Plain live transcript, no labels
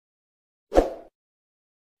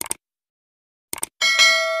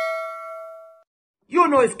You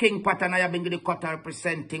know it's King Pat and I have been the cutter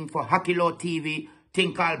representing for HAKILO TV,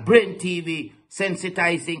 thing called Brain TV,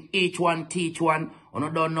 sensitizing each one, teach one. You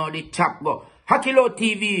don't know the chap go. HAKILO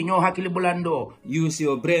TV, you know HAKILO Bulando. Use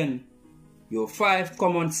your brain, your 5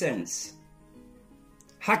 common sense.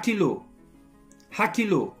 HAKILO,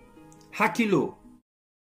 HAKILO, HAKILO.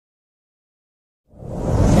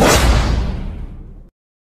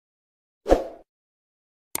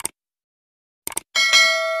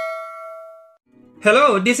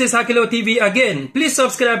 Hello, this is HAKILO TV again. Please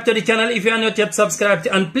subscribe to the channel if you are not yet subscribed,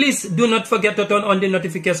 and please do not forget to turn on the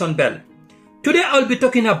notification bell. Today I'll be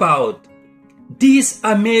talking about this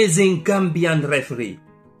amazing Gambian referee.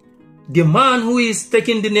 The man who is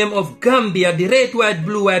taking the name of Gambia, the red, white,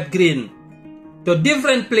 blue, white, green, to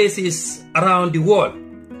different places around the world.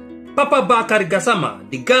 Papa Bakary Gassama,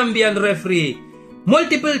 the Gambian referee,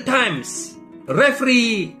 multiple times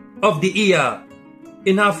referee of the year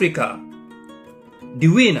in Africa. The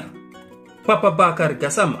winner, Papa Bakary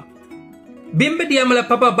Gassama. Bimbe diamala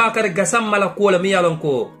Papa Bakary Gassama la kola mi yalon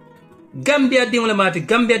ko Gambia ding la mati,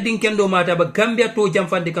 Gambia ding kendo mati, aba Gambia to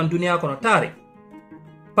jamfandi kan dunia kono tare.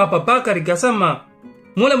 Papa Bakary Gassama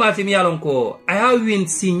mole mati mi yalon ko aya win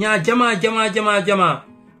sinya jama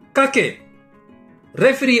kake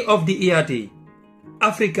referee of the year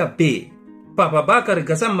Africa Bay. Papa Bakary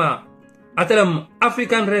Gassama atelam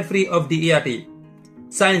African referee of the year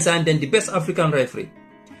Science and then the best African referee.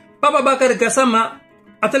 Papa Bakary Gassama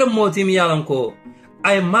atele moti mi yalon ko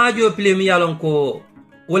ay majo play mi yalon ko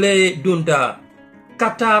wole dunta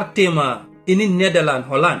Qatar tema in Netherlands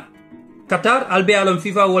Holland. Qatar albe alon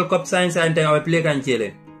FIFA World Cup Science and then our play kan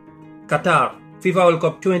jele. Qatar FIFA World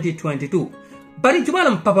Cup 2022. Bari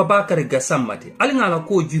jumalam Papa Bakary Gassama te alingala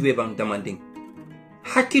ko jube bang damanding.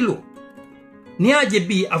 HAKILO ni aje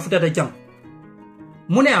bi afutata jang.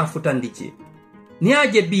 Mune afutandiche. Ni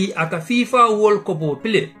aje bi aka FIFA World Cup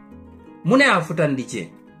play mune afutandiche.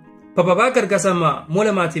 Papa Bakary Gassama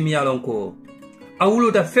mole mati mi yalon ko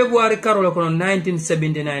awuluta February karolo kono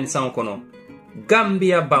 1979 san kono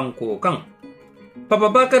Gambia banko kan. Papa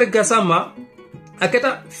Bakary Gassama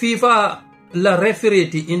aketa FIFA la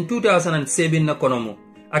referee in 2007 na kono mo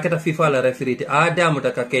aketa FIFA la referee adamu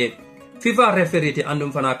takake FIFA referee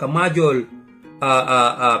andum fana ka majol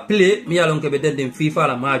play mi yalon ko be den FIFA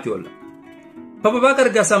la majol. Papa Bakary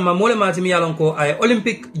Gassama mole mati mi yalon ko ay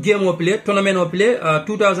Olympic game o play tournament o play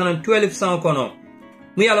 2012 san kono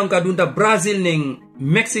mi yalon ka dunta Brazil ning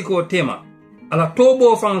Mexico tema ala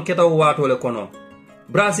tobo fan keta wato le kono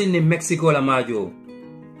Brazil ning Mexico la majo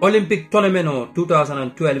Olympic tournament o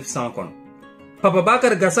 2012 san kono. Papa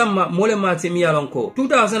Bakary Gassama mole mati mi yalon ko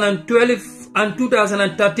 2012 and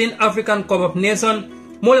 2013 African Cup of Nations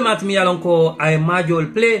mole mati mi yalon ko ay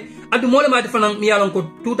majol play. Adu mole mati fanang mi yalon ko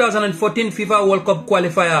 2014 FIFA World Cup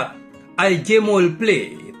qualifier ay jemol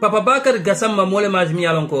play. Papa Bakary Gassama mole mati mi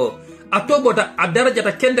yalon ko atobota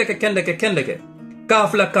adarajata kendeke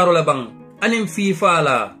kafla karola bang anim FIFA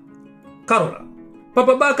la karola.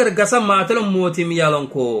 Papa Bakary Gassama atelo moti mi yalon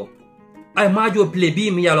ko ay majo play bi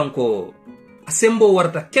mi yalon ko asembo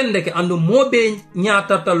warta kendeke andu mobe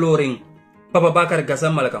nyatata loring Papa Bakary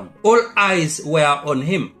Gassama lakam. All eyes were on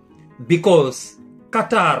him because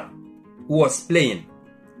Qatar was playing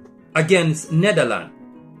against Netherlands,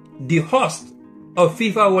 the host of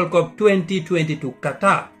FIFA World Cup 2022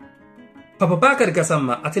 Qatar. Papa Bakary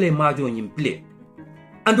Gassama atele majo nyim play.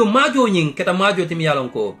 Ando majo nying keta majo timi yalon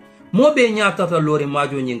ko mobe nyatata lori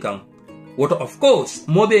majo nying kan. Wato of course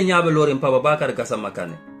mobe nyabe lori Papa Bakary Gassama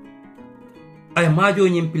kane. Ay majo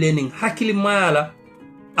nyim play ning hakili mayala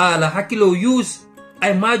ala HAKILO use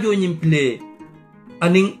ay majo nyim play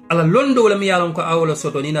aning ala londo wala mi yalon ko awla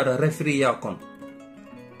soto ni na referee ya kon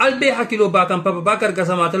albe HAKILO bakam Papa Bakary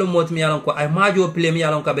Gassama talo mot mi yalon ko ay majo play mi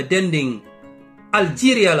yalon ko be dending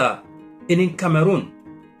Algeria la in Cameroon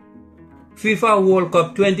FIFA World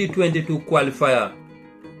Cup 2022 qualifier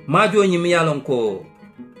majo nyi mi yalon ko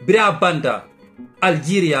bra banda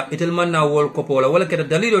Algeria itel manna World Cup wala keta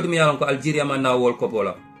dalilo mi yalon ko Algeria manna World Cup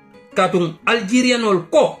wala katung Algerianol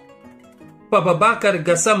ko Papa Bakary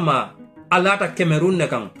Gassama alata Cameroon ne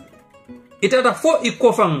kan itata fo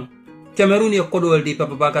ikofang Cameroon ye kodol di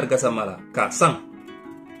Papa Bakary Gassama la ka sang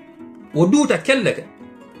woduta kendeke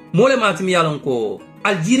mole matimi yalon ko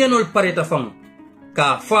Algerianol pareta fang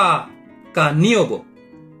ka fa ka niogo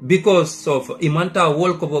because of imanta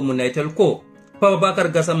World Cup munaitel ko Papa Bakary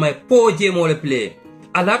Gassama poje mole play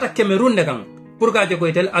alata Cameroon ne kan pour ka ko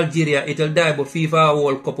itel Algeria itel daibo FIFA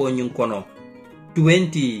World Cup nyun kono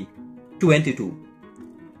 2022.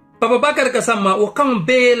 Papa Bakary Gassama o kan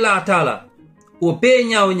be la tala o be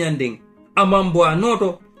nyaaw nyanding amambo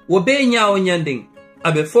anoto o be nyaaw nyanding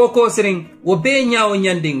abe focusing wo be nyaawo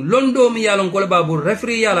nyanding londo mi yalon ko babul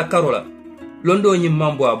referee yala karola londo nyi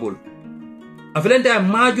mambo abul aflenta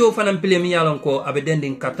majo fanam pile mi yalon ko abe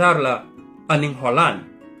dending Qatar la aning Holland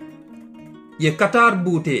ye Qatar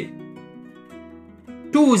bute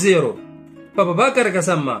 2-0 Papa Bakary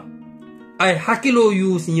Gassama ay hakilo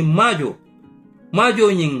use nyi majo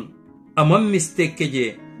nyin amam mistake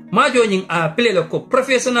keje majo nyin a pile la ko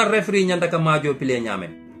professional referee nyanda ka majo pile nyame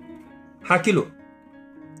hakilo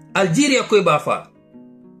Algeria koy bafa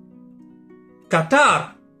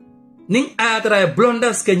Qatar ning atra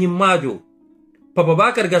blondas ke nyi majo Papa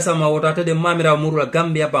Bakary Gassama wotata de mamira murula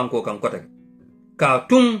Gambia banko kan kotek ka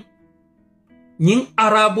tung nyin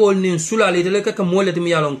arabol nin sulali de ka molet mi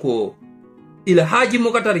yalon ko ila haji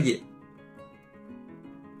mo katarje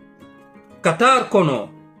Qatar kono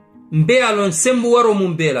mbe alon sembu waro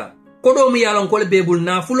mum bela kodo mi yalon ko le bebul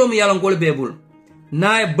na fulo mi yalon ko le bebul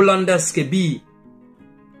na blondas ke bi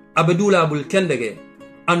abedula bul kendege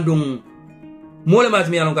andung mole mat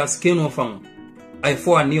mi yalon ka skeno fam ay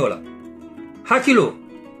fo aniola hakilo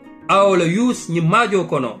awle use ni majo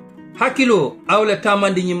kono hakilo awle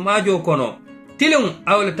tamandi ni majo kono tilung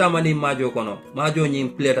awle tamandi majo kono majo ni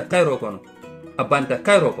pleta kairo kono abanta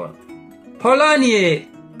kairo kono holani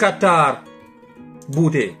Qatar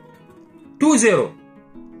bute 2-0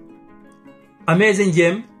 amazing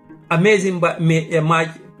game amazing match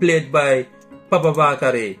played by Papa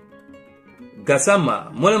Bakary Gassama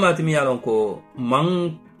mole matimi yalon ko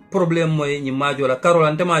mang problem moy ni majo la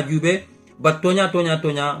karola ntema jube bat tonya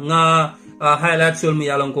nga highlight sol mi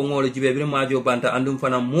yalon ko ngolo jibe bi majo banta andum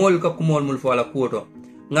fana mol ka ko mol mul fala kuoto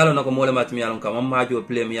ngalo nako mole matimi yalon ka majo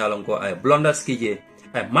play mi yalon ko ay blondas kije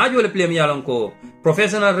ay majo le play mi yalon ko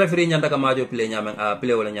professional referee nyanda ka majo play nyama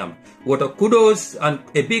play wala nyama woto kudos and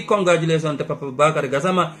a big congratulations to Papa Bakary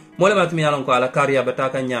Gassama mole matimi yalon ko ala career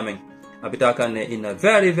bataka nyamen abitaka ne in a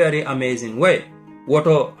very very amazing way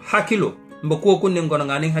woto hakilo mbako kunden gono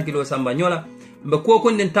ngani hakilo samba nyola mbako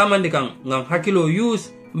kunden tamandi kan ngam hakilo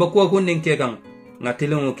use mbako kunden ke kan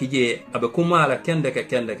ngatelongo kije abe kumala kende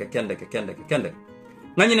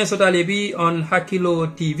ngani ne sotale bi on Hakilo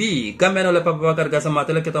TV gameno le Papa Bakary Gassama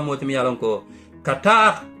tele keta moti mi yalon ko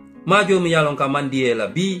Qatar majo mi yalon ka mandiela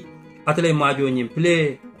bi atele majo nyim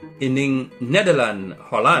play in Netherlands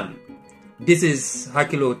Holland. This is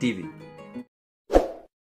Hakilo TV.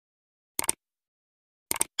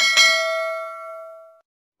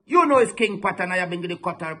 You know it's King Pat and I have been the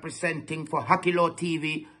Qatar representing for HAKILO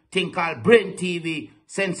TV, thing called Brain TV,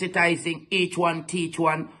 sensitizing each one, teach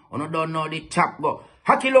one. You don't know the chap go.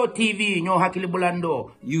 HAKILO TV, you know Hakili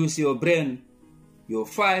Bulando. Use your brain, your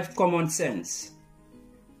 5 common sense.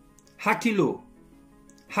 HAKILO,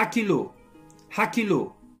 HAKILO,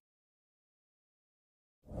 HAKILO.